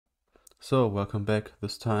So, welcome back.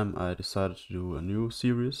 This time I decided to do a new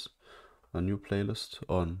series, a new playlist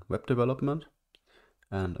on web development,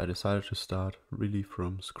 and I decided to start really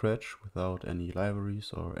from scratch without any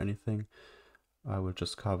libraries or anything. I will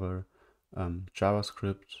just cover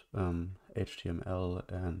JavaScript, HTML,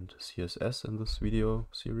 and CSS in this video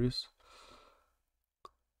series.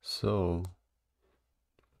 So,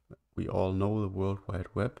 we all know the World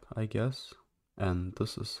Wide Web, I guess, and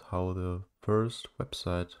this is how the first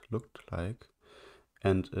website looked like.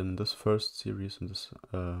 And in this first series, in this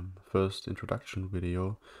first introduction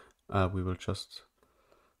video, we will just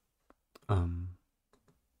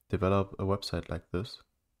develop a website like this.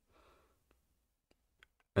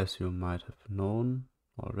 As you might have known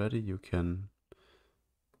already, you can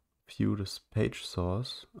view this page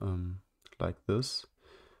source like this,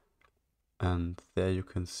 and there you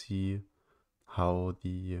can see how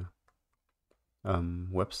the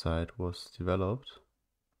website was developed.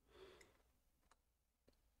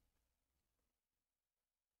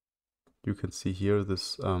 You can see here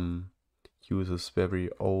this uses a very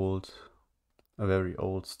old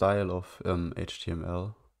style of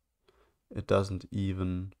HTML. It doesn't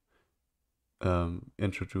even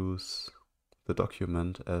introduce the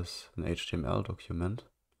document as an HTML document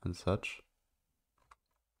and such.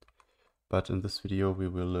 But in this video we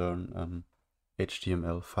will learn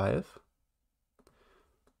HTML5,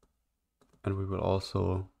 and we will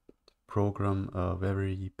also program a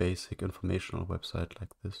very basic informational website like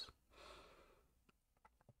this.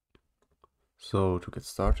 So to get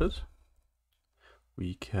started,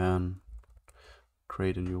 we can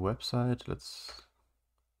create a new website. Let's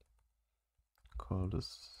call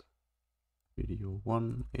this video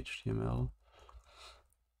 1 HTML.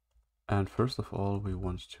 And first of all, we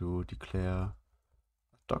want to declare a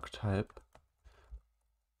doc type.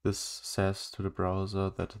 This says to the browser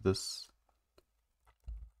that this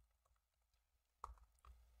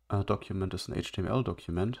document is an HTML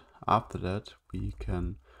document. After that, we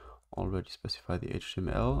can already specify the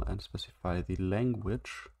HTML and specify the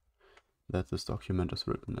language that this document is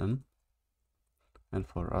written in. And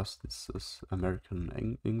for us, this is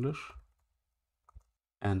American English.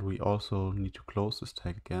 And we also need to close this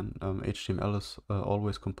tag again. HTML is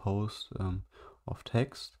always composed of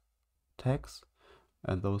tags,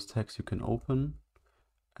 and those tags you can open,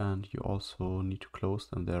 and you also need to close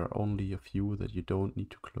them. There are only a few that you don't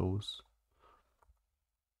need to close.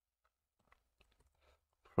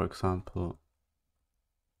 For example,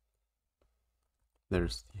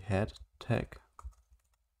 there's the head tag,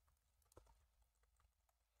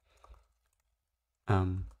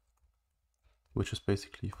 which is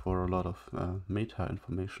basically for a lot of meta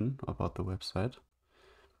information about the website.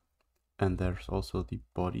 And there's also the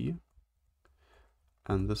body,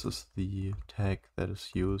 and this is the tag that is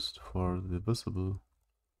used for the visible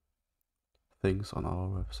things on our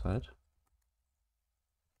website.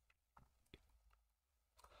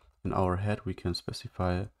 In our head we can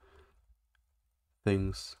specify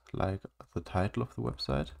things like the title of the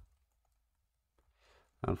website,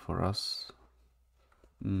 and for us,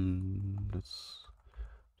 let's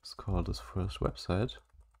call this first website.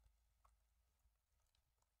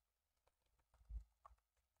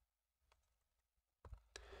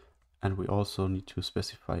 And we also need to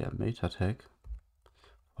specify a meta tag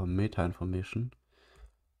for meta information,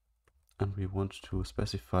 and we want to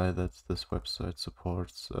specify that this website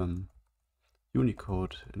supports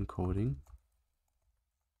Unicode encoding.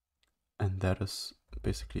 And that is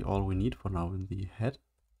basically all we need for now in the head.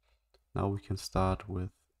 Now we can start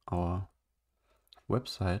with our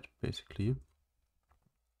website basically.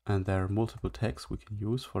 And there are multiple tags we can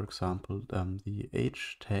use. For example, the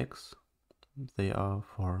H tags, they are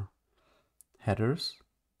for headers,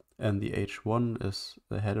 and the H1 is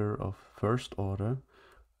the header of first order,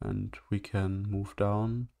 and we can move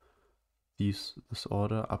down this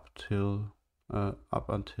order up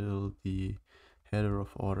until the header of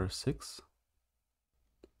order 6.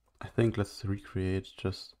 I think let's recreate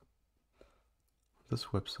just this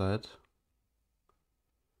website.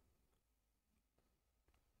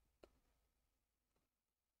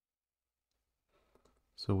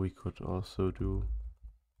 So we could also do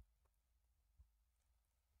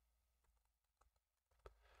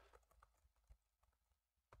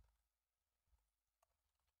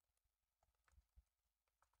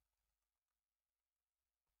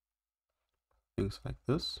things like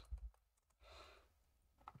this.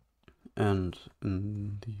 And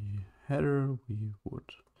in the header we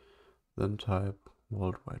would then type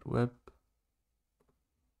World Wide Web.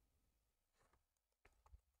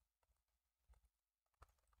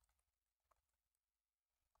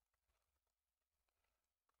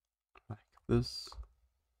 Like this.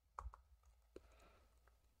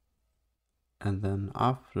 And then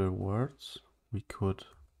afterwards, we could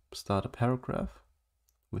start a paragraph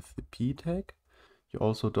with the p tag. You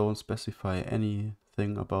also don't specify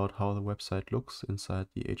anything about how the website looks inside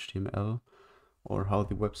the HTML or how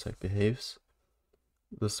the website behaves.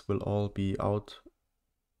 This will all be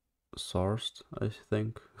outsourced, I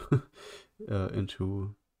think,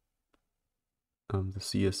 into the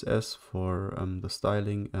CSS for the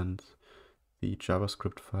styling and the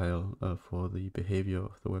JavaScript file for the behavior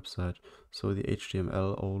of the website. So the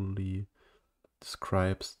HTML only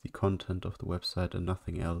describes the content of the website and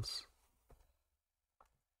nothing else.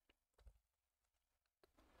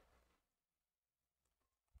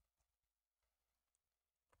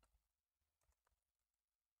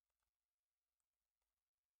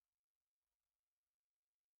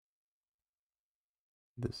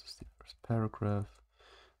 This is the first paragraph,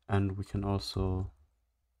 and we can also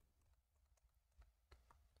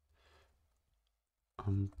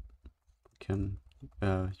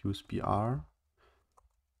use BR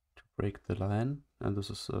to break the line, and this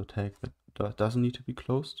is a tag that doesn't need to be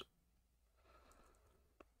closed.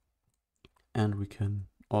 And we can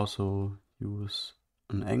also use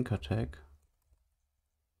an anchor tag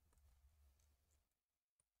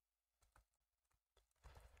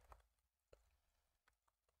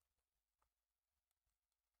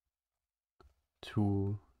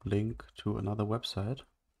to link to another website,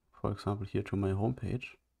 for example here to my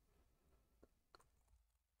homepage.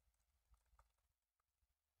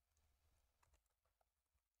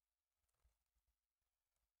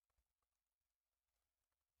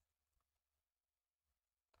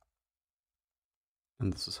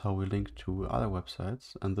 And this is how we link to other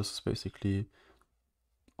websites. And this is basically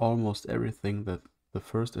almost everything that the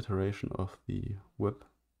first iteration of the web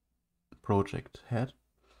project had.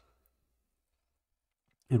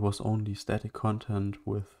 It was only static content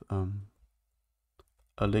with a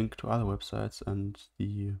link to other websites, and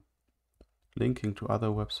the linking to other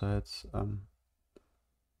websites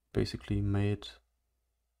basically made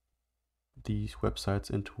these websites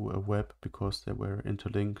into a web because they were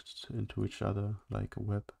interlinked into each other like a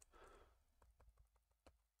web.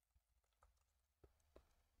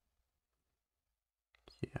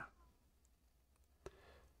 Yeah.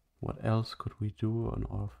 What else could we do on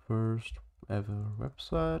our first ever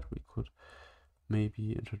website? We could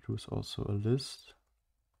maybe introduce also a list,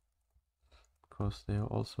 because they are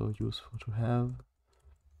also useful to have.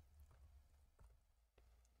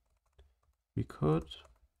 We could,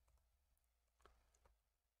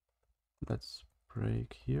 let's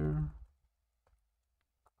break here.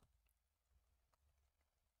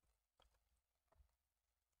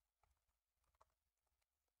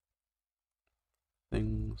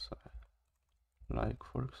 Things I like,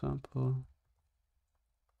 for example.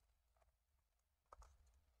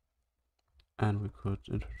 And we could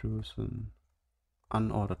introduce an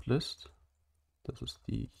unordered list. This is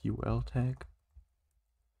the UL tag.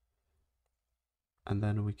 And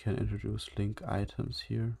then we can introduce link items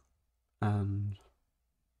here and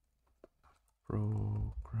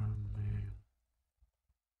programming.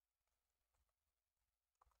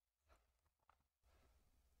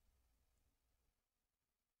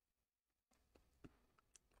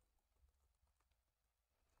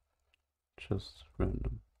 Just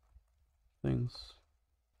random things.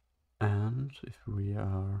 And if we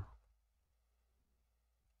are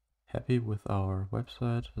happy with our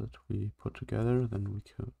website that we put together, then we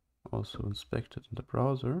can also inspect it in the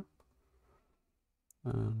browser.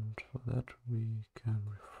 And for that we can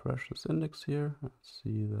refresh this index here and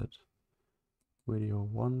see that Video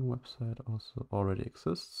 1 website also already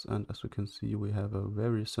exists. And as we can see, we have a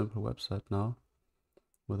very simple website now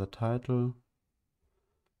with a title,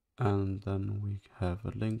 and then we have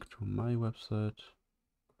a link to my website,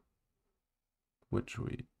 which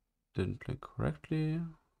we didn't link correctly.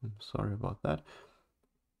 I'm sorry about that.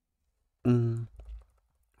 Of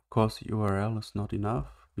course, the URL is not enough.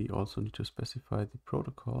 We also need to specify the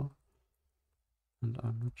protocol, and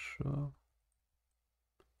I'm not sure.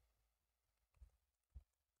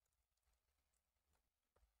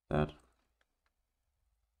 That.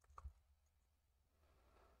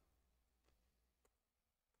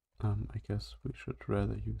 I guess we should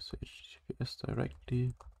rather use HTTPS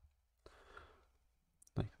directly,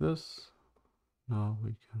 like this. Now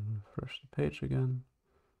we can refresh the page again.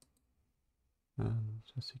 And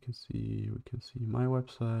as you can see, we can see my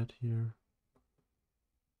website here.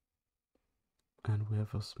 And we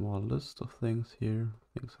have a small list of things here,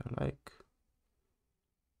 things I like.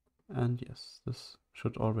 And yes, this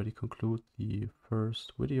should already conclude the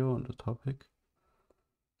first video on the topic.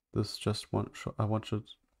 This just I wanted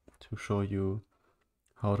to show you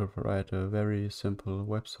how to write a very simple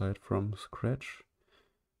website from scratch.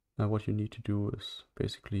 Now what you need to do is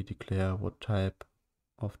basically declare what type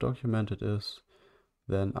of document it is.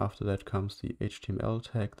 Then after that comes the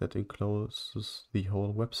HTML tag that encloses the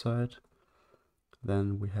whole website.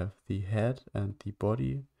 Then we have the head and the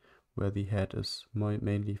body, where the head is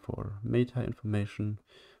mainly for meta information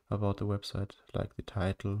about the website, like the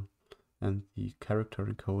title and the character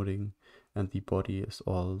encoding, and the body is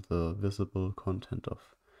all the visible content of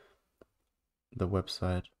the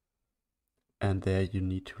website. And there you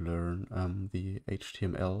need to learn the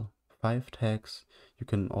HTML5 tags. You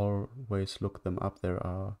can always look them up, there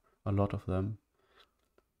are a lot of them.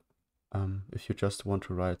 If you just want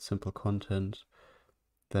to write simple content,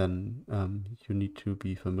 then you need to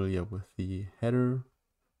be familiar with the header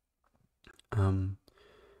and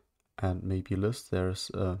maybe list.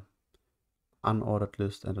 There's a unordered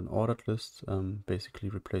list and an ordered list. Basically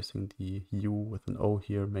replacing the U with an O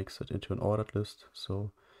here makes it into an ordered list,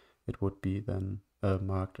 so it would be then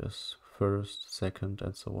marked as first, second,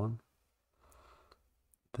 and so on.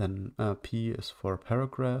 Then P is for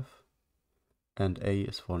paragraph and A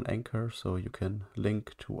is for an anchor, so you can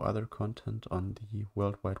link to other content on the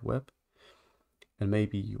World Wide Web. And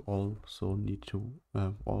maybe you also need to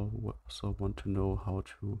also want to know how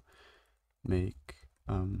to make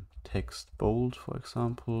text bold, for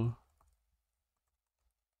example,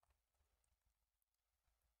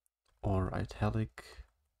 or italic.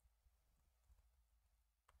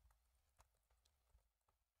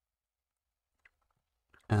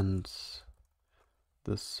 And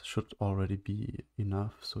this should already be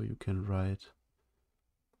enough, so you can write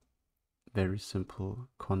very simple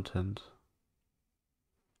content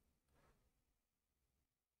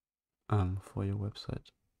for your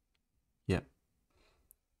website. Yeah.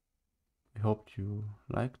 I hope you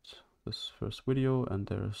liked this first video, and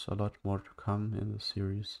there's a lot more to come in the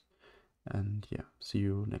series. And yeah, see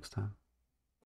you next time.